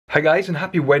Hi guys, and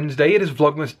happy Wednesday. It is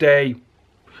Vlogmas day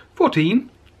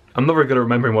 14. I'm not very good at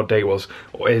remembering what day it was,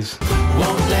 or is.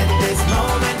 Won't let this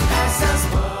moment pass us.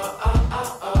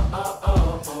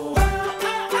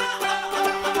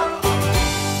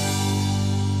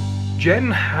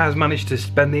 Jen has managed to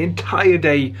spend the entire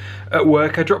day at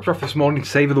work. I dropped her off this morning to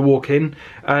save her the walk in,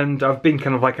 and I've been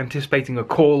kind of like anticipating a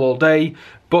call all day,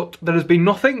 but there has been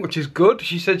nothing, which is good.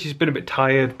 She said she's been a bit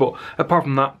tired, but apart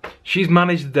from that, she's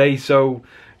managed the day, so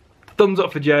thumbs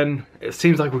up for Jen. It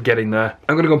seems like we're getting there.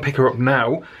 I'm gonna go and pick her up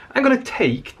now. I'm gonna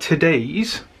take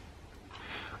today's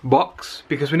box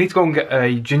because we need to go and get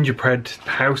a gingerbread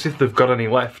house if they've got any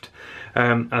left.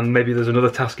 And maybe there's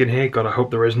another task in here. God, I hope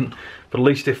there isn't. But at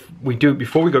least if we do it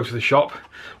before we go to the shop,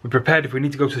 we're prepared if we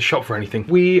need to go to the shop for anything.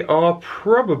 We are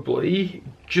probably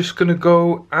just gonna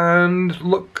go and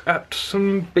look at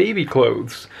some baby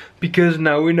clothes because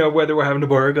now we know whether we're having a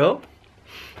boy or a girl.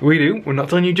 We do. We're not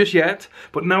telling you just yet,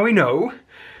 but now we know.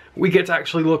 We get to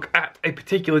actually look at a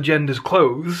particular gender's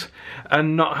clothes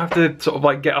and not have to sort of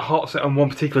like get a heart set on one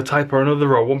particular type or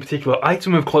another, or one particular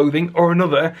item of clothing or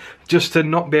another, just to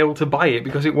not be able to buy it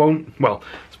because it won't, well,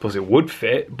 I suppose it would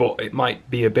fit, but it might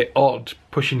be a bit odd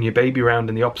pushing your baby around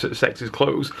in the opposite sex's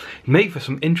clothes. Make for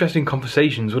some interesting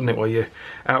conversations, wouldn't it, while you're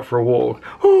out for a walk?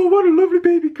 Oh, what a lovely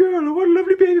baby girl, oh, what a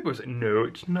lovely baby boy. It's like, no,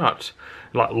 it's not.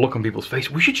 Like, look on people's face.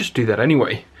 We should just do that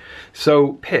anyway.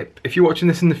 So, Pip, if you're watching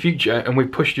this in the future and we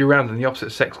pushed you around in the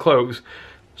opposite sex clothes,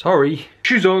 sorry.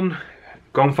 Shoes on,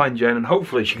 go and find Jen, and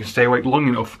hopefully she can stay awake long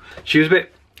enough. She was a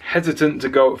bit hesitant to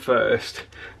go at first,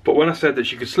 but when I said that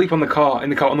she could sleep in the car on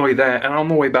the way there and on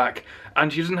the way back,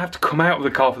 and she doesn't have to come out of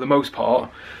the car for the most part,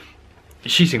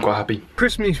 she seemed quite happy.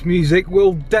 Christmas music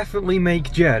will definitely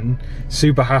make Jen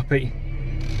super happy.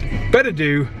 Better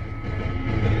do.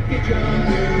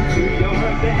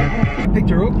 Picked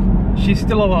her up. She's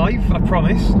still alive, I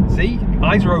promise. See?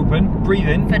 Eyes are open,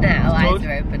 breathing. For now, eyes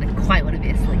are open. I quite want to be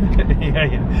asleep. yeah.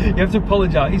 You have to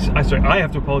apologise. Sorry, I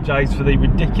have to apologise for the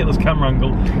ridiculous camera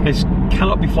angle. This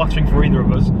cannot be flattering for either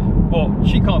of us. But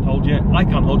she can't hold you, I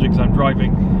can't hold you because I'm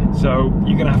driving. So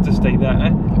you're going to have to stay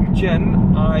there.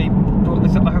 Jen, I brought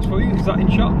this at the house for you. Is that in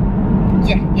shot?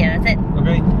 Yeah, that's it.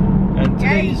 Okay. And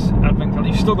today's advent calendar,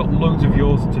 you've still got loads of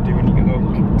yours to do when you get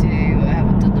home. I do. I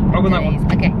haven't done them. Open that one.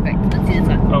 Okay, great. Let's see this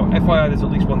one. Oh, FYI, there's at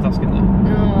least one task in there.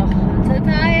 Oh, I'm so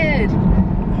tired.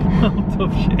 Oh,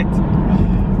 tough shit.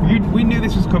 We knew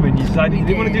this was coming. You decided you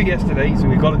didn't want to do it yesterday, so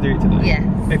we've got to do it today. Yes.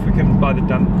 If we can buy the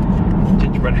damn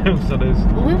gingerbread house, that is.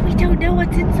 Well, we don't know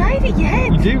what's inside it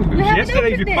yet. You do. It was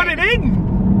yesterday. We it. put it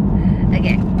in.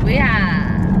 Okay, we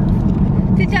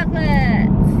have 2 chocolates.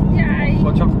 Yay.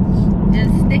 What chocolates?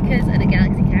 Just Snickers and a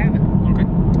Galaxy caramel. Okay.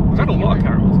 We've had a lot of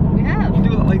caramels. We have. We'll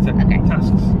do that later. Okay.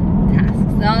 Tasks.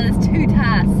 Tasks. Oh, there's 2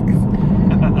 tasks.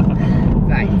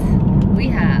 Right. We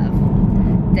have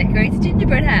decorated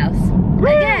gingerbread house.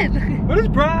 Again. What is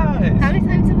prize? How many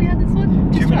times have we had this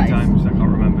one? Too many times. I can't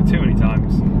remember. Too many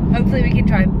times. Hopefully we can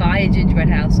try and buy a gingerbread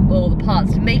house, or the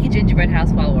parts to make a gingerbread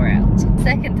house while we're out.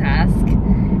 Second task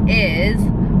is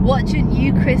watch a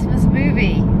new Christmas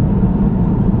movie.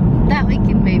 That we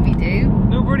can maybe do.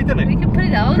 No, we've already done it. We can put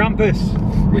it on.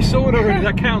 Krampus. We saw it already.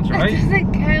 That counts, right? That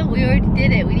doesn't count. We already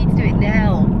did it. We need to do it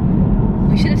now.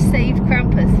 We should have saved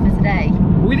Krampus for today.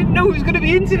 We didn't know it was going to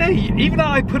be in today. Even though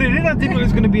I put it in, I didn't know it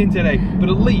was going to be in today. But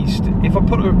at least, if I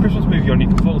put a Christmas movie on, you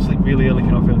can fall asleep really early if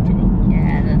you're not feeling too well.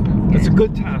 Yeah, that sounds good. That's a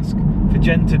good task for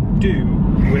Jen to do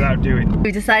without doing.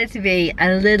 We decided to be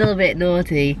a little bit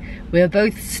naughty. We're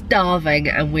both starving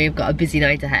and we've got a busy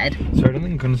night ahead. So I don't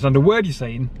think I can understand a word you're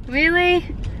saying. Really?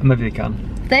 Maybe they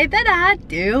can. They better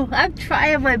do. I'm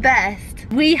trying my best.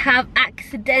 We have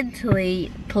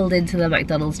accidentally pulled into the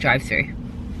McDonald's drive-thru.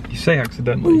 You say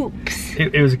accidentally. Oops.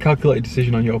 It was a calculated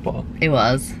decision on your part. It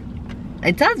was.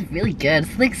 It sounds really good.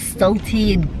 It's like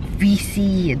salty and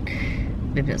greasy and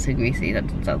maybe not so greasy. That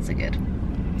doesn't sound so good.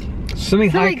 Something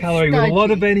high calorie with a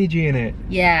lot of energy in it.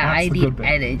 Yeah, That's I need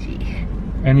energy.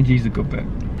 Energy's a good bit.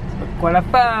 Look what I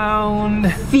found.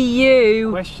 For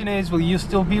you. Question is, will you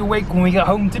still be awake when we get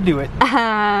home to do it?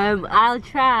 I'll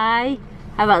try.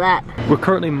 How about that? We're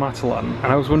currently in Matalan, and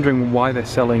I was wondering why they're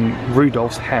selling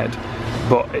Rudolph's head,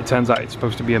 but it turns out it's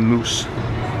supposed to be a moose.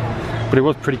 But it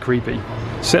was pretty creepy.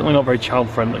 Certainly not very child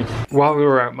friendly. While we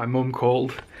were out, my mum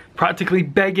called, practically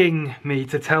begging me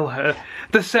to tell her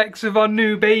the sex of our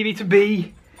new baby to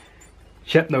be.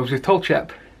 Shep knows, we've told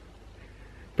Shep.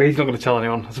 But he's not going to tell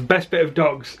anyone. That's the best bit of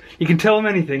dogs. You can tell them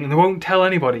anything and they won't tell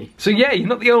anybody. So yeah, you're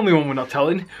not the only one we're not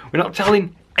telling. We're not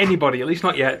telling anybody, at least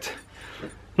not yet.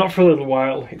 Not for a little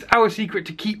while. It's our secret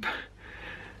to keep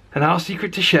and our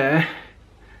secret to share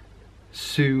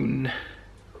soon.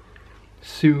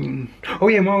 soon. Oh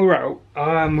yeah, and while we're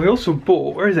out, we also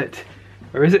bought, where is it?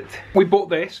 Where is it? We bought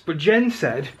this, but Jen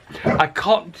said, I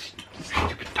can't,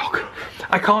 stupid dog,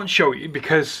 I can't show you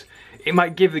because it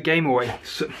might give the game away.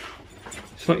 So,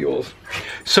 it's not yours.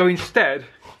 So instead,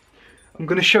 I'm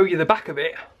gonna show you the back of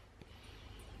it.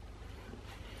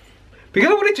 Because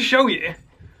I wanted to show you,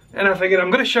 and I figured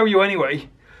I'm gonna show you anyway.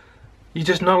 You're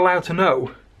just not allowed to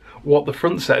know what the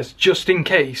front says, just in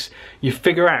case you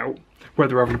figure out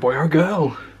whether you're having a boy or a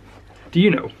girl. Do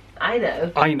you know? I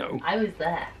know. I know. I was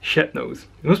there. Shep knows.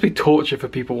 It must be torture for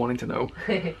people wanting to know.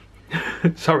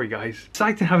 Sorry guys.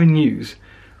 Exciting having news,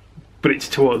 but it's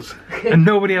to us. And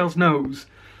nobody else knows.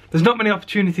 There's not many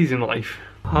opportunities in life.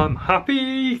 I'm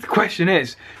happy. The question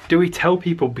is, do we tell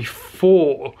people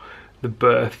before the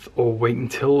birth or wait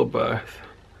until the birth?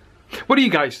 What do you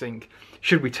guys think?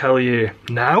 Should we tell you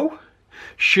now?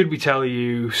 Should we tell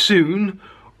you soon?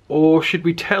 Or should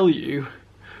we tell you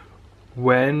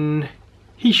when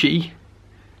she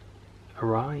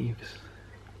arrives?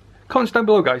 Comments down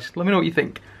below guys, let me know what you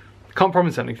think. Can't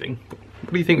promise anything, but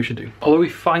what do you think we should do? Although we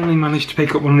finally managed to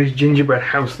pick up one of these gingerbread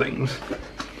house things,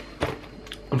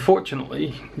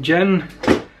 unfortunately, Jen,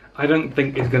 I don't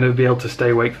think is going to be able to stay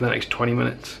awake for the next 20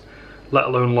 minutes, let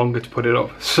alone longer to put it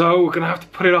up. So we're going to have to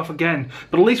put it off again,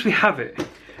 but at least we have it.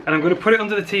 And I'm going to put it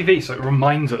under the TV so it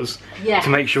reminds us to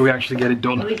make sure we actually get it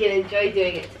done. And we can enjoy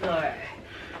doing it tomorrow.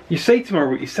 You say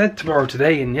tomorrow, but you said tomorrow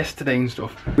today and yesterday and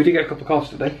stuff. We did get a couple of cards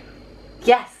today.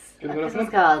 Yes. Christmas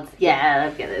cards. Yeah,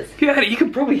 I'll get this. Yeah, you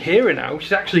can probably hear her now.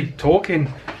 She's actually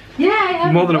talking. Yeah, I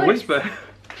have more than a whisper.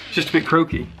 Just a bit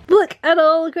croaky. Look at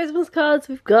all the Christmas cards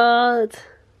we've got.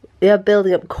 We are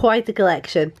building up quite a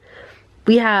collection.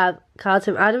 We have cards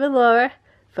from Adam and Laura,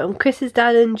 from Chris's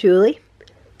dad and Julie,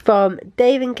 from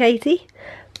Dave and Katie,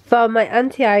 from my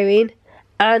Auntie Irene,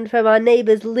 and from our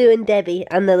neighbours Lou and Debbie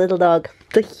and their little dog.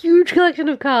 It's a huge collection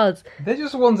of cards. They're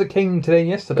just the ones that came today and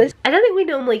yesterday. I don't think we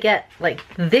normally get like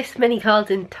this many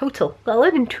cards in total, let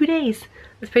alone in 2 days.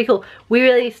 That's pretty cool. We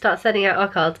really need to start sending out our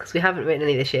cards because we haven't written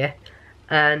any this year.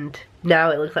 And now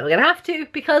it looks like we're going to have to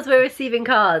because we're receiving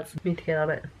cards. We need to get on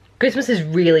it. Christmas is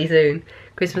really soon.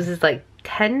 Christmas is like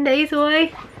 10 days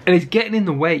away. And it's getting in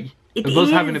the way of us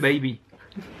having a baby.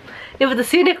 Yeah, but the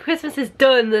sooner Christmas is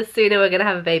done, the sooner we're going to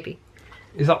have a baby.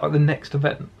 Is that like the next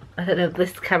event? I don't know,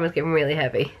 this camera's getting really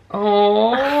heavy.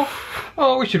 Oh,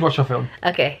 we should watch our film.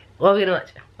 Okay, what are we going to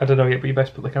watch? I don't know yet, but you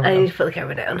best put the camera down. I need to put the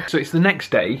camera down. So it's the next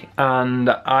day, and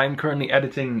I'm currently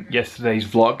editing yesterday's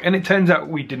vlog, and it turns out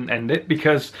we didn't end it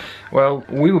because, well,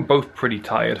 we were both pretty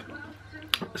tired.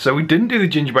 So we didn't do the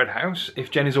gingerbread house. If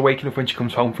Jen is awake enough when she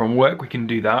comes home from work, we can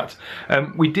do that.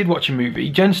 We did watch a movie.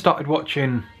 Jen started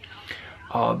watching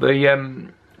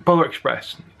the Polar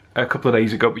Express a couple of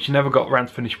days ago, but she never got around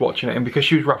to finish watching it, and because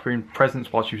she was wrapping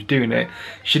presents while she was doing it,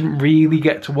 she didn't really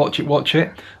get to watch it.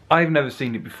 I've never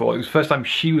seen it before. It was the first time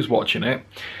she was watching it,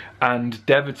 and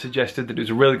Dev had suggested that it was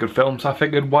a really good film, so I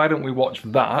figured why don't we watch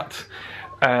that,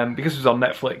 because it was on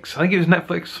Netflix. I think it was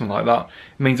Netflix, something like that.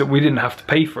 It means that we didn't have to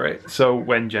pay for it, so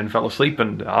when Jen fell asleep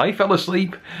and I fell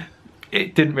asleep,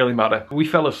 it didn't really matter. We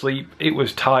fell asleep, it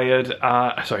was tired,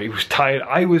 I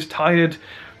was tired,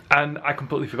 and I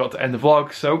completely forgot to end the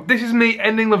vlog. So this is me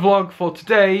ending the vlog for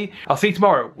today. I'll see you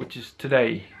tomorrow, which is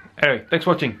today. Anyway, thanks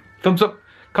for watching. Thumbs up,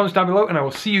 comments down below, and I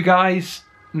will see you guys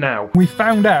now. We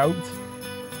found out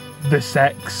the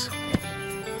sex